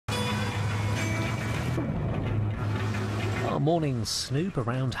morning snoop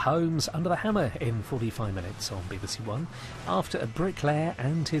around homes under the hammer in 45 minutes on BBC One after a bricklayer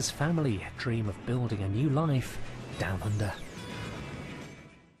and his family dream of building a new life down under.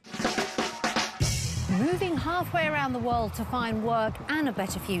 Moving halfway around the world to find work and a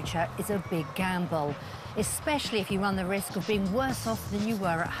better future is a big gamble, especially if you run the risk of being worse off than you were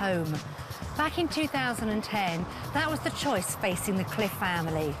at home. Back in 2010, that was the choice facing the Cliff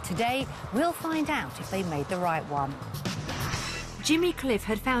family. Today, we'll find out if they made the right one. Jimmy Cliff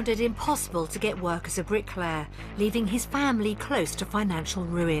had found it impossible to get work as a bricklayer, leaving his family close to financial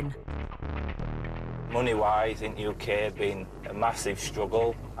ruin. Money-wise, in the UK, had been a massive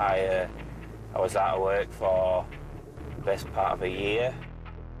struggle. I was out of work for the best part of a year.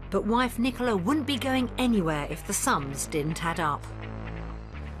 But wife Nicola wouldn't be going anywhere if the sums didn't add up.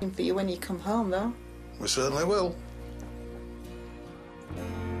 For you when you come home, though. We certainly will.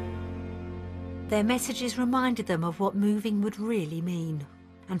 Their messages reminded them of what moving would really mean.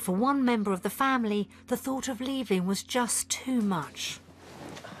 And for one member of the family, the thought of leaving was just too much.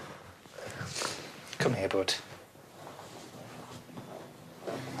 Come here, bud.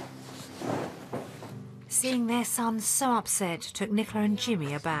 Seeing their son so upset took Nicola and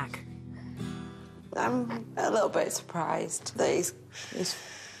Jimmy aback. I'm a little bit surprised that he's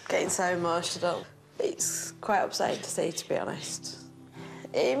getting so emotional. It's quite upsetting to see, to be honest.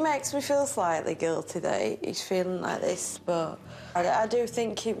 It makes me feel slightly guilty that he's feeling like this, but I do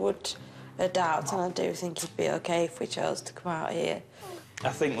think he would adapt, and I do think he'd be OK if we chose to come out here. I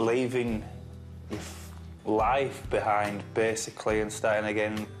think leaving your life behind, basically, and starting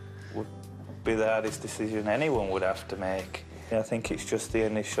again would be the hardest decision anyone would have to make. I think it's just the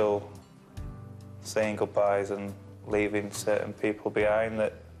initial saying goodbyes and leaving certain people behind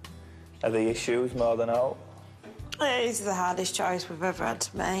that are the issues more than all. It is the hardest choice we've ever had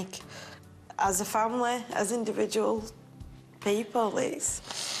to make. As a family, as individual people, it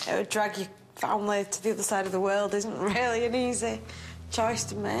would drag your family to the other side of the world isn't really an easy choice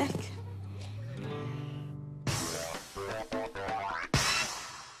to make.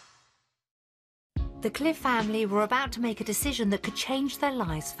 The Cliff family were about to make a decision that could change their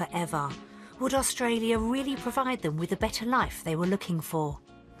lives forever. Would Australia really provide them with the better life they were looking for?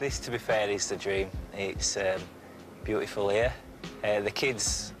 This, to be fair, is the dream. It's beautiful here. The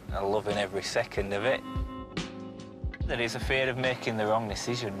kids are loving every second of it. There is a fear of making the wrong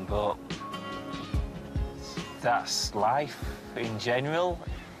decision, but that's life in general.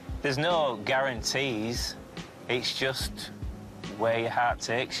 There's no guarantees. It's just where your heart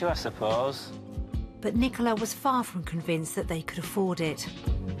takes you, I suppose. But Nicola was far from convinced that they could afford it.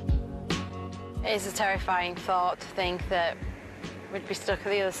 It's a terrifying thought to think that we'd be stuck at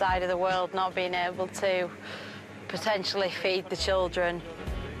the other side of the world, not being able to potentially feed the children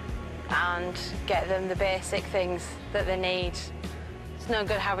and get them the basic things that they need. It's no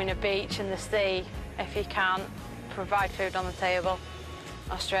good having a beach and the sea if you can't provide food on the table.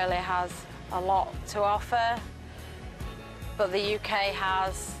 Australia has a lot to offer, but the UK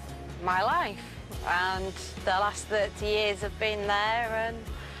has my life, and the last 30 years have been there, and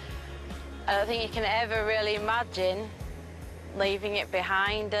I don't think you can ever really imagine leaving it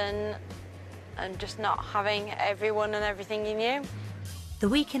behind and just not having everyone and everything you knew. The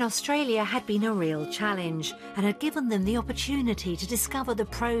week in Australia had been a real challenge and had given them the opportunity to discover the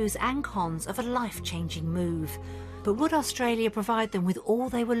pros and cons of a life-changing move. But would Australia provide them with all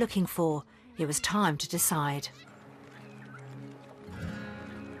they were looking for? It was time to decide.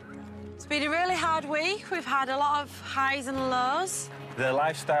 It's been a really hard week. We've had a lot of highs and lows. The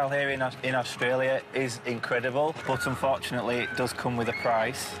lifestyle here in Australia is incredible, but unfortunately it does come with a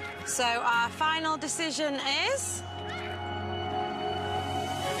price. So our final decision is...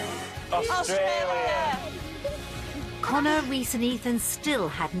 Australia! Connor, Reese and Ethan still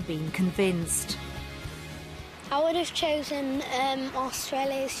hadn't been convinced. I would have chosen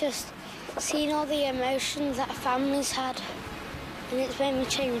Australia. It's just seeing all the emotions that families had, and it's made me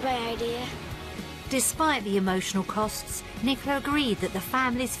change my idea. Despite the emotional costs, Nicola agreed that the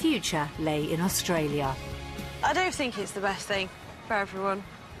family's future lay in Australia. I do think it's the best thing for everyone.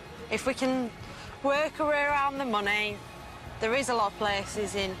 If we can work our way around the money, there is a lot of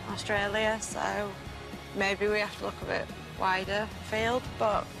places in Australia, so maybe we have to look a bit wider field,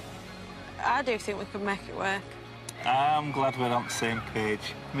 but I do think we can make it work. I'm glad we're on the same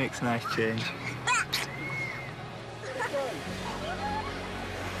page. Makes a nice change.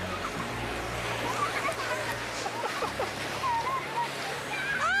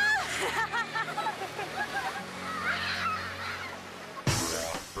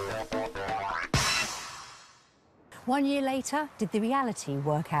 One year later, did the reality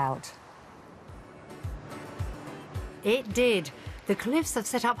work out? It did. The Cliffs have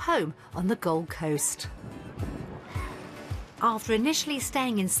set up home on the Gold Coast. After initially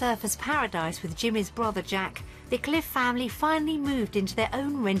staying in surfers' paradise with Jimmy's brother Jack, the Cliff family finally moved into their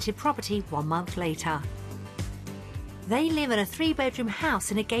own rented property 1 month later. They live in a 3-bedroom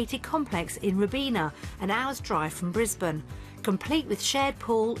house in a gated complex in Robina, an hour's drive from Brisbane, complete with shared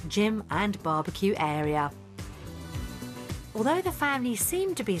pool, gym and barbecue area. Although the family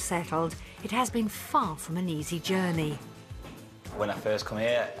seemed to be settled, it has been far from an easy journey. When I first come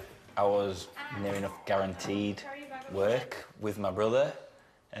here, I was near enough guaranteed work with my brother.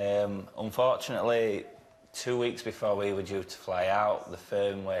 Unfortunately, 2 weeks before we were due to fly out, the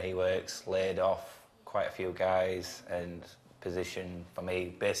firm where he works laid off quite a few guys, and position for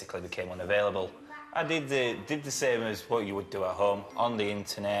me basically became unavailable. I did the same as what you would do at home, on the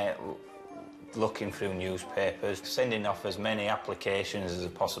internet, looking through newspapers, sending off as many applications as I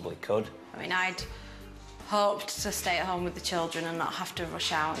possibly could. I mean, I'd hoped to stay at home with the children and not have to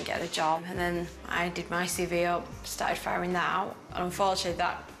rush out and get a job. And then I did my CV up, started firing that out. And unfortunately,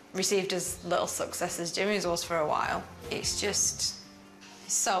 that received as little success as Jimmy's was for a while. It's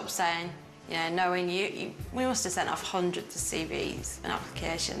so upsetting, you know, knowing we must have sent off hundreds of CVs and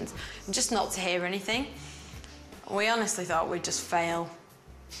applications, and just not to hear anything. We honestly thought we'd just fail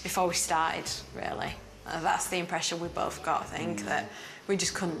before we started, really. That's the impression we both got, I think, that we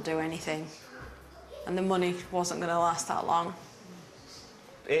just couldn't do anything. And the money wasn't going to last that long.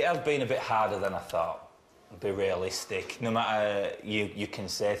 It has been a bit harder than I thought, to be realistic. No matter, you can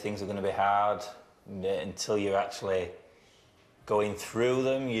say things are going to be hard, until you're actually going through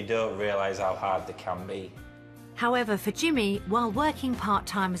them, you don't realise how hard they can be. However, for Jimmy, while working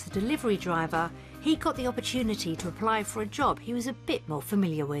part-time as a delivery driver, he got the opportunity to apply for a job he was a bit more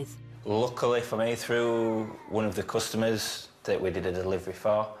familiar with. Luckily for me, through one of the customers that we did a delivery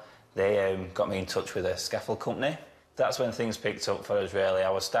for, they got me in touch with a scaffold company. That's when things picked up for us, really. I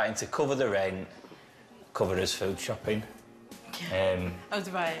was starting to cover the rent, cover us food shopping. That was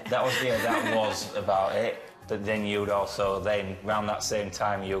about it. That was about it. But then you'd also, around that same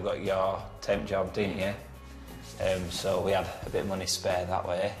time, you got your temp job, didn't you? So we had a bit of money spare that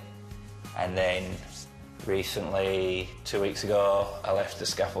way. And then recently, 2 weeks ago, I left the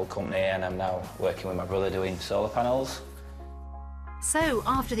scaffold company and I'm now working with my brother doing solar panels. So,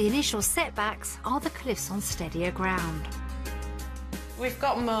 after the initial setbacks, are the Cliffs on steadier ground? We've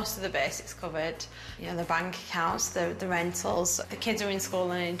got most of the basics covered. You know, the bank accounts, the rentals. The kids are in school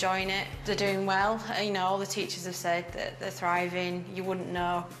and enjoying it. They're doing well. You know, all the teachers have said that they're thriving. You wouldn't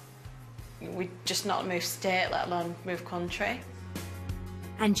know. We'd just not move state, let alone move country.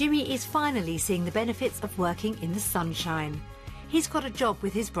 And Jimmy is finally seeing the benefits of working in the sunshine. He's got a job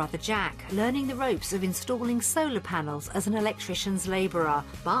with his brother Jack, learning the ropes of installing solar panels as an electrician's labourer,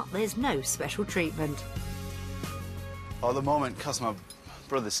 but there's no special treatment. At the moment, because my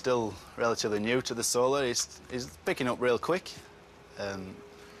brother's still relatively new to the solar, he's picking up real quick.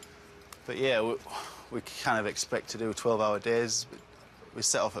 But yeah, we kind of expect to do 12-hour days. We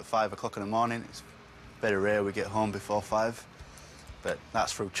set off at 5 o'clock in the morning. It's very rare we get home before 5, but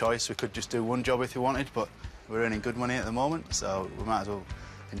that's through choice. We could just do one job if we wanted, but we're earning good money at the moment, so we might as well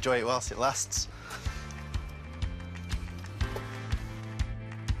enjoy it whilst it lasts.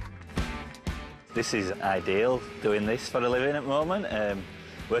 This is ideal, doing this for a living at the moment.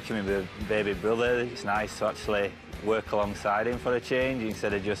 Working with my baby brother, it's nice to actually work alongside him for a change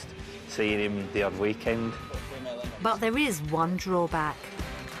instead of just seeing him the odd weekend. But there is one drawback.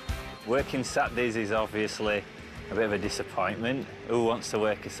 Working Saturdays is obviously a bit of a disappointment. Who wants to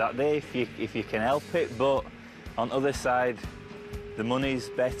work a Saturday if you can help it? But on the other side, the money's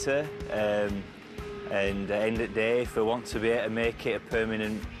better, and at the end of the day, if we want to be able to make it a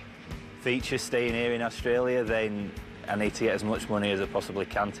permanent feature staying here in Australia, then I need to get as much money as I possibly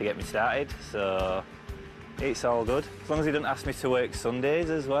can to get me started. So it's all good. As long as he doesn't ask me to work Sundays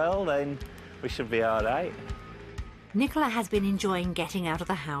as well, then we should be all right. Nicola has been enjoying getting out of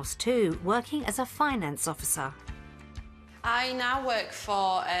the house too, working as a finance officer. I now work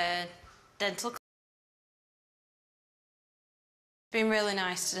for a dental. It's been really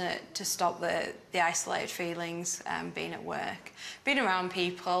nice to stop the isolated feelings being at work. Being around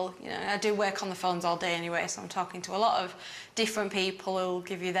people, you know, I do work on the phones all day anyway, so I'm talking to a lot of different people who'll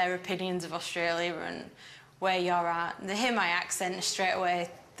give you their opinions of Australia and where you're at. And they hear my accent straight away,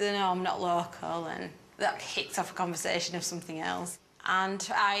 they know I'm not local, and that kicks off a conversation of something else. And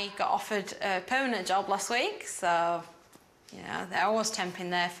I got offered a permanent job last week, so you know, I was temping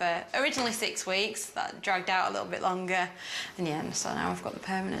there for originally 6 weeks. That dragged out a little bit longer, and yeah, so now I've got the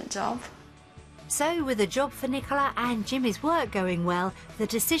permanent job. So, with a job for Nicola and Jimmy's work going well, the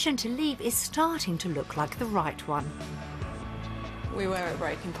decision to leave is starting to look like the right one. We were at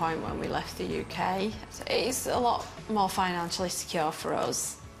breaking point when we left the UK. It's a lot more financially secure for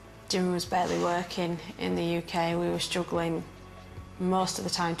us. Jimmy was barely working in the UK. We were struggling most of the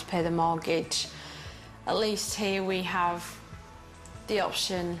time to pay the mortgage. At least here we have the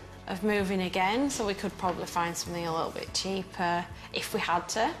option of moving again, so we could probably find something a little bit cheaper if we had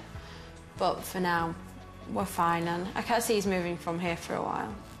to. But for now, we're fine, and I can't see us moving from here for a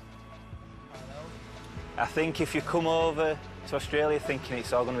while. I think if you come over to Australia thinking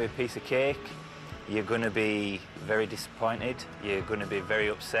it's all going to be a piece of cake, you're going to be very disappointed, you're going to be very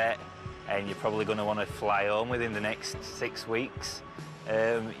upset, and you're probably going to want to fly home within the next 6 weeks.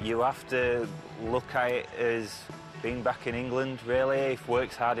 You have to look at it as being back in England, really. If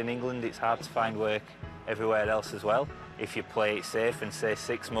work's hard in England, it's hard to find work everywhere else as well. If you play it safe and say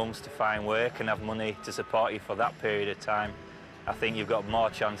 6 months to find work and have money to support you for that period of time, I think you've got more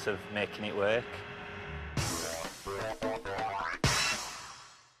chance of making it work.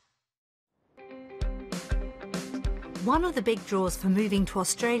 One of the big draws for moving to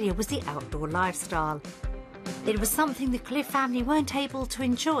Australia was the outdoor lifestyle. It was something the Cliff family weren't able to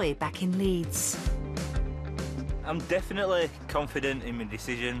enjoy back in Leeds. I'm definitely confident in my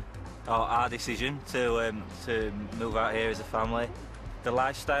decision, or our decision, to move out here as a family. The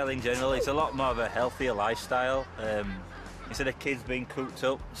lifestyle in general, it's a lot more of a healthier lifestyle. Instead of kids being cooped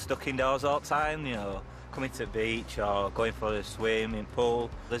up, stuck indoors all the time, you know, coming to the beach or going for a swim in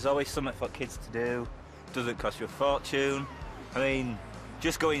pool, there's always something for kids to do. Doesn't cost you a fortune. I mean,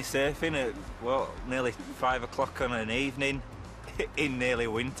 just going surfing at, what, nearly 5 o'clock on an evening in nearly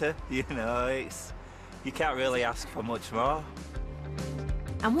winter, you know, you can't really ask for much more.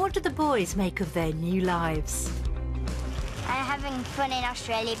 And what do the boys make of their new lives? I'm having fun in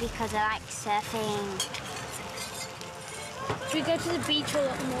Australia because I like surfing. We go to the beach a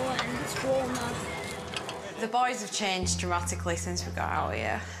lot more and it's warmer. The boys have changed dramatically since we got out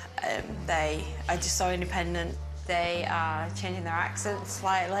here. They are just so independent. They are changing their accents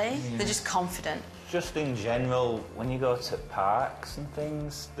slightly. They're just confident. Just in general, when you go to parks and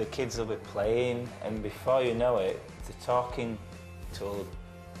things, the kids will be playing, and before you know it, they're talking to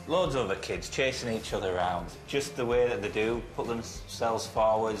loads of other kids, chasing each other around. Just the way that they do, put themselves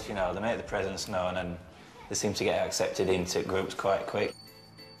forwards, you know, they make the presence known, and they seem to get accepted into groups quite quick.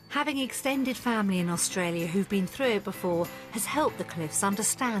 Having extended family in Australia who've been through it before has helped the Cliffs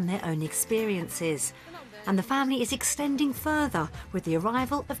understand their own experiences. And the family is extending further with the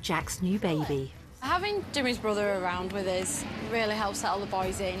arrival of Jack's new baby. Having Jimmy's brother around with us really helped settle the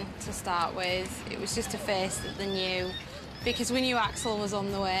boys in to start with. It was just a face that they knew, because we knew Axel was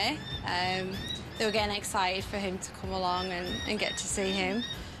on the way. They were getting excited for him to come along and get to see him.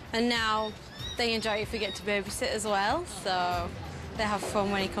 And now they enjoy it if we get to babysit as well, so they have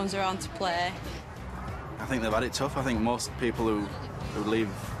fun when he comes around to play. I think they've had it tough. I think most people who leave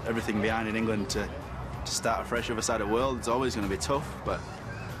everything behind in England to start afresh other side of the world, it's always going to be tough, but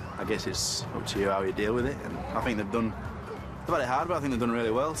I guess it's up to you how you deal with it. And I think they've had it hard, but I think they've done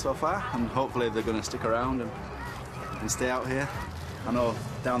really well so far, and hopefully they're going to stick around and stay out here. I know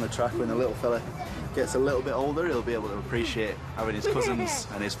down the track when the little fella gets a little bit older, he'll be able to appreciate having his cousins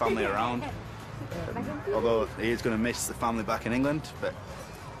and his family around. Although he is going to miss the family back in England, but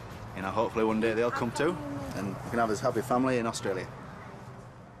you know, hopefully one day they'll come too, and we can have his happy family in Australia.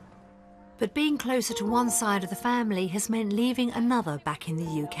 But being closer to one side of the family has meant leaving another back in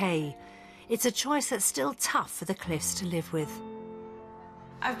the UK. It's a choice that's still tough for the Cliffs to live with.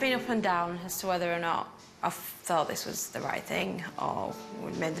 I've been up and down as to whether or not I've thought this was the right thing or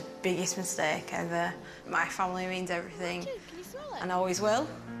we'd made the biggest mistake ever. My family means everything and always will.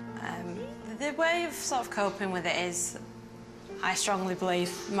 The way of sort of coping with it is I strongly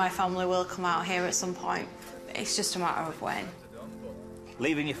believe my family will come out here at some point. It's just a matter of when.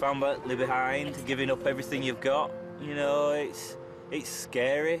 Leaving your family behind, giving up everything you've got, you know, it's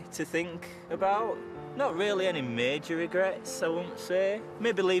scary to think about. Not really any major regrets, I wouldn't say.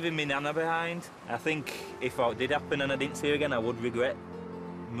 Maybe leaving my nana behind. I think if it did happen and I didn't see her again, I would regret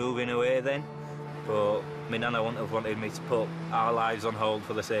moving away then. But my nana wouldn't have wanted me to put our lives on hold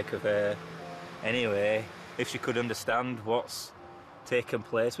for the sake of her. Anyway, if she could understand what's taken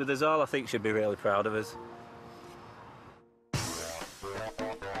place with us all, I think she'd be really proud of us.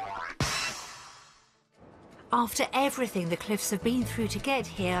 After everything the Cliffs have been through to get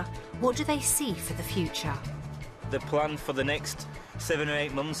here, what do they see for the future? The plan for the next 7 or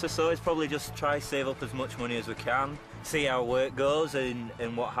 8 months or so is probably just try to save up as much money as we can, see how work goes and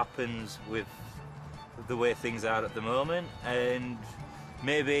what happens with the way things are at the moment, and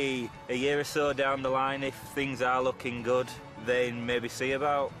maybe a year or so down the line, if things are looking good, then maybe see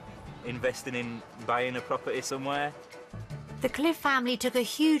about investing in buying a property somewhere. The Cliff family took a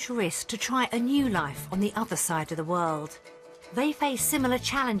huge risk to try a new life on the other side of the world. They face similar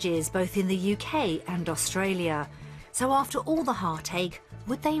challenges both in the UK and Australia. So after all the heartache,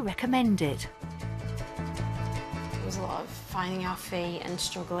 would they recommend it? There was a lot of finding our feet and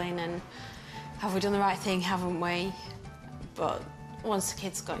struggling and have we done the right thing, haven't we? But once the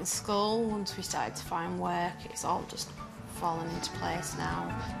kids got in school, once we started to find work, it's all just fallen into place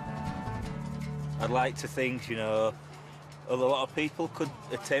now. I'd like to think, you know, a lot of people could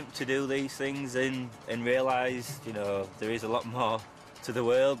attempt to do these things and realise, you know, there is a lot more to the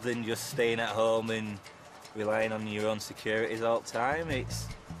world than just staying at home and relying on your own securities all the time.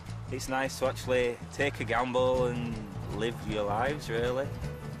 It's nice to actually take a gamble and live your lives, really.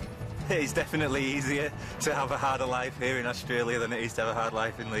 It's definitely easier to have a harder life here in Australia than it is to have a hard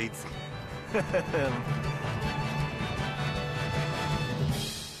life in Leeds.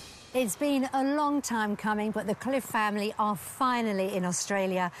 It's been a long time coming, but the Cliff family are finally in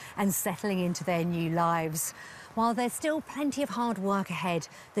Australia and settling into their new lives. While there's still plenty of hard work ahead,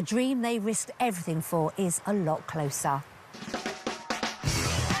 the dream they risked everything for is a lot closer.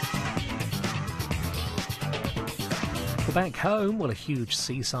 For back home, will a huge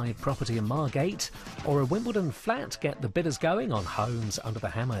seaside property in Margate or a Wimbledon flat get the bidders going on Homes Under the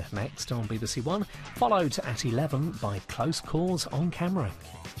Hammer? Next on BBC One, followed at 11 by Close Calls on Camera.